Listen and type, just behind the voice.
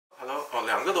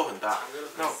两个都很大。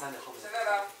那现在呢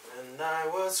And I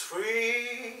was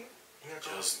free,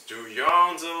 just too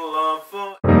young to love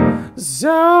for.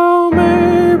 So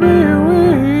maybe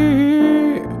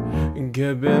we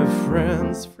could be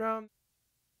friends from.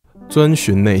 遵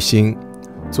循内心，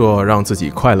做让自己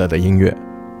快乐的音乐。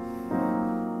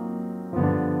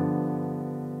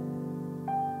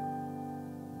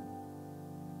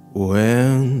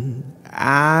When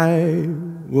I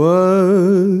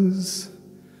was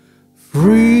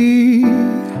free,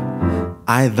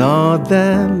 I thought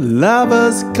that love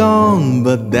was gone,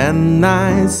 but then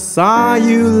I saw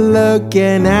you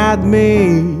looking at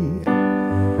me.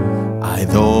 I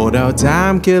thought our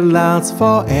time could last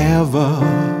forever.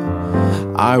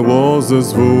 I was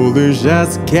as foolish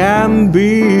as can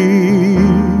be.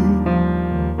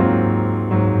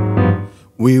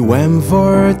 We went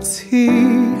for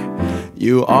tea.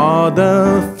 You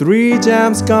ordered 3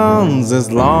 jam scones,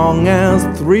 as long as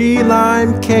 3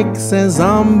 lime cakes and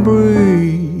some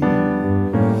brie.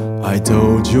 I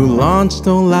told you lunch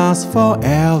don't last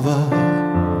forever.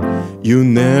 You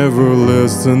never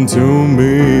listened to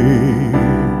me.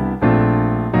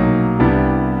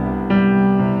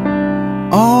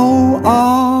 Oh,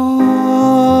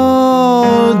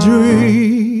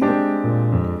 Audry,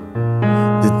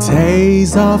 the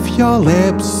taste of your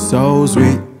lips so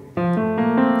sweet.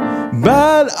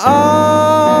 But Audrey,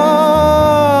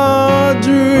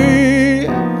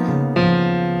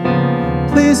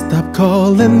 please stop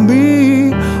calling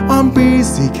me. I'm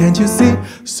busy, can't you see?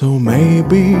 So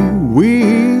maybe we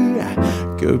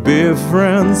could be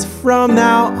friends from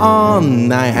now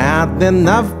on. I had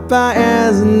enough, but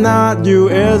it's not you,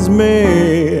 it's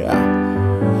me.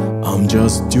 I'm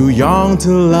just too young to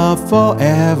love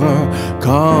forever,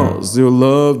 'cause you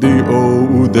love the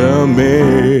older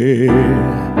me.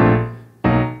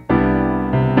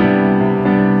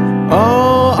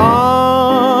 Oh,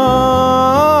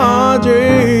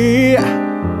 Audrey,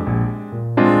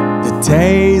 the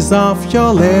taste of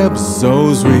your lips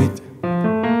so sweet.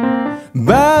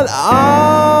 But Audrey,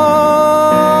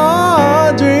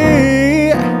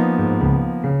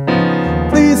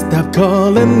 please stop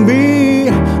calling me.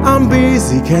 I'm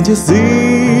busy, can't you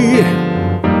see?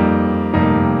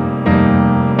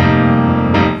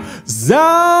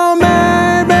 So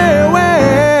maybe we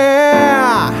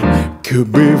could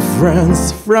be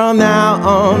friends from now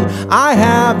on. I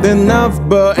have enough,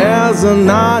 but it's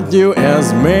not you,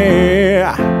 it's me.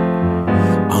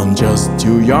 I'm just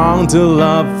too young to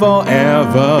love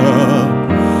forever.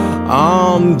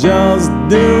 I'm just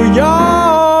too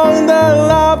young to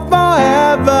love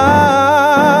forever.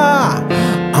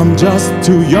 I'm just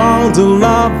too young to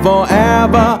love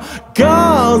forever,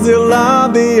 'cause you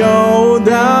love the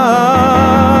older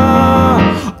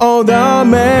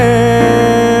man.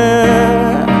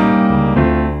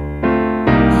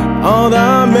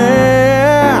 Older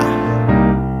man.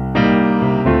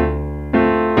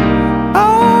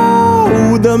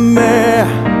 Older man.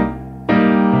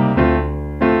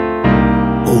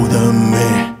 Older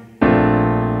man.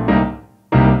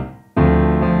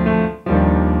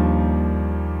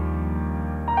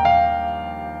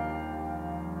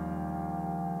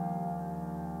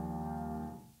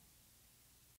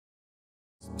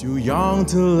 Too young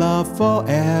to love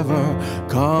forever,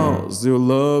 'cause you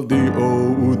love the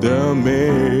older me.